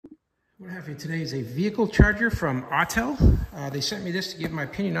What I have for you today is a vehicle charger from Autel. They sent me this to give my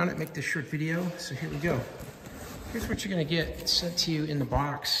opinion on it, make this short video. So here we go. Here's what you're gonna get sent to you in the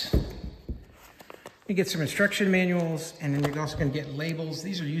box. You get some instruction manuals, and then you're also gonna get labels.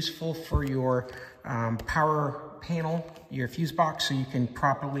 These are useful for your power panel, your fuse box, so you can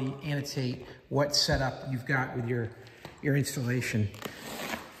properly annotate what setup you've got with your installation.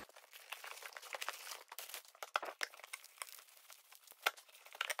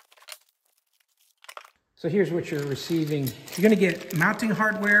 So here's what you're receiving. You're gonna get mounting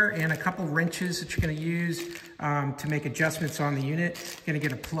hardware and a couple wrenches that you're gonna use to make adjustments on the unit. You're gonna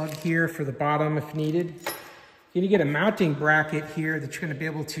get a plug here for the bottom if needed. You're gonna get a mounting bracket here that you're gonna be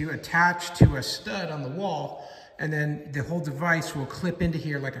able to attach to a stud on the wall, and then the whole device will clip into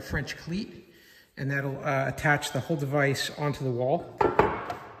here like a French cleat, and that'll attach the whole device onto the wall.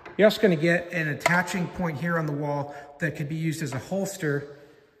 You're also gonna get an attaching point here on the wall that could be used as a holster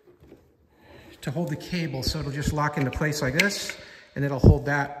to hold the cable, so it'll just lock into place like this, and it'll hold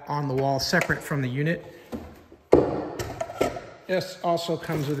that on the wall separate from the unit. This also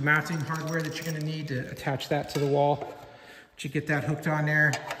comes with mounting hardware that you're gonna need to attach that to the wall. Once you get that hooked on there,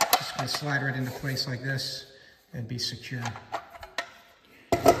 it's just gonna slide right into place like this and be secure.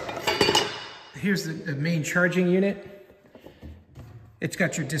 Here's the main charging unit. It's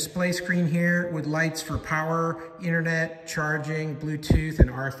got your display screen here with lights for power, internet, charging, Bluetooth, and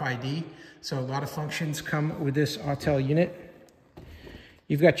RFID. So a lot of functions come with this Autel unit.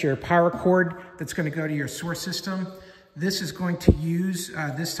 You've got your power cord that's going to go to your source system. This is going to use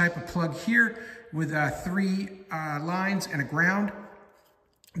this type of plug here with 3 lines and a ground.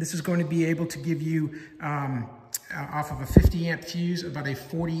 This is going to be able to give you, off of a 50 amp fuse, about a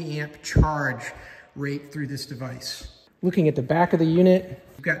 40 amp charge rate through this device. Looking at the back of the unit,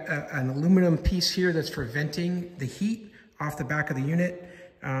 you've got an aluminum piece here that's for venting the heat off the back of the unit.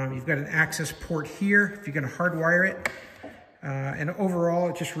 You've got an access port here if you're going to hardwire it. And overall,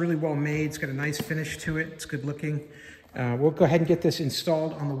 it's just really well made. It's got a nice finish to it. It's good looking. We'll go ahead and get this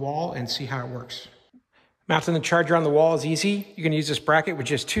installed on the wall and see how it works. Mounting the charger on the wall is easy. You're going to use this bracket with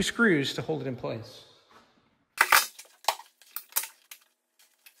just 2 screws to hold it in place.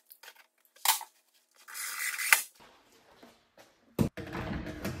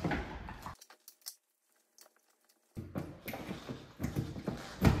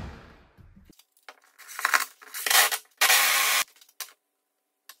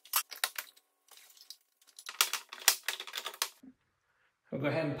 We'll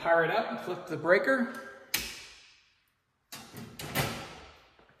go ahead and power it up and flip the breaker.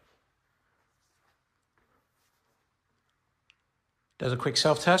 Does a quick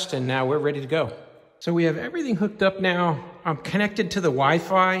self-test, and now we're ready to go. So we have everything hooked up now. I'm connected to the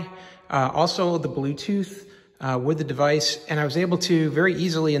Wi-Fi, also the Bluetooth with the device, and I was able to very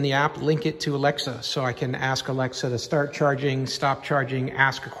easily in the app link it to Alexa, so I can ask Alexa to start charging, stop charging,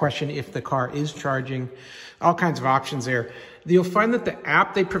 ask a question if the car is charging, all kinds of options there. You'll find that the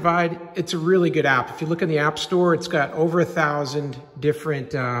app they provide, it's a really good app. If you look in the App Store, it's got over 1,000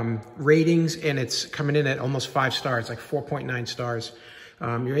 different ratings, and it's coming in at almost 5 stars, like 4.9 stars.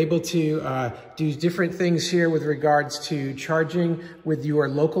 You're able to do different things here with regards to charging with your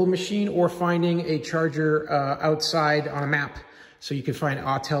local machine or finding a charger outside on a map. So you can find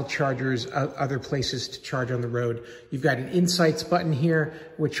Autel chargers, other places to charge on the road. You've got an Insights button here,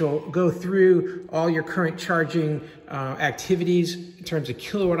 which will go through all your current charging activities in terms of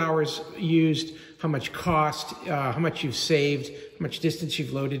kilowatt hours used, how much cost, how much you've saved, how much distance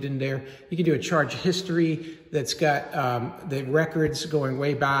you've loaded in there. You can do a charge history that's got the records going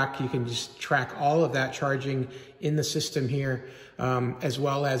way back. You can just track all of that charging in the system here, as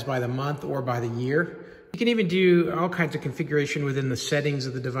well as by the month or by the year. You can even do all kinds of configuration within the settings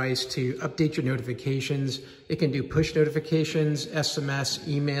of the device to update your notifications. It can do push notifications, SMS,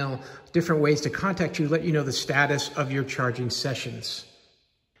 email, different ways to contact you, let you know the status of your charging sessions.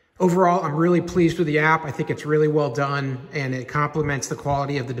 Overall, I'm really pleased with the app. I think it's really well done, and it complements the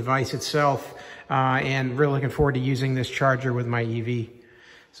quality of the device itself, and really looking forward to using this charger with my EV.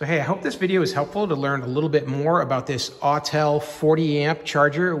 So hey, I hope this video is helpful to learn a little bit more about this Autel 40 amp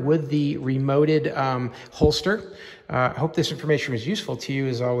charger with the remoted holster. I hope this information was useful to you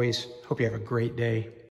as always. Hope you have a great day.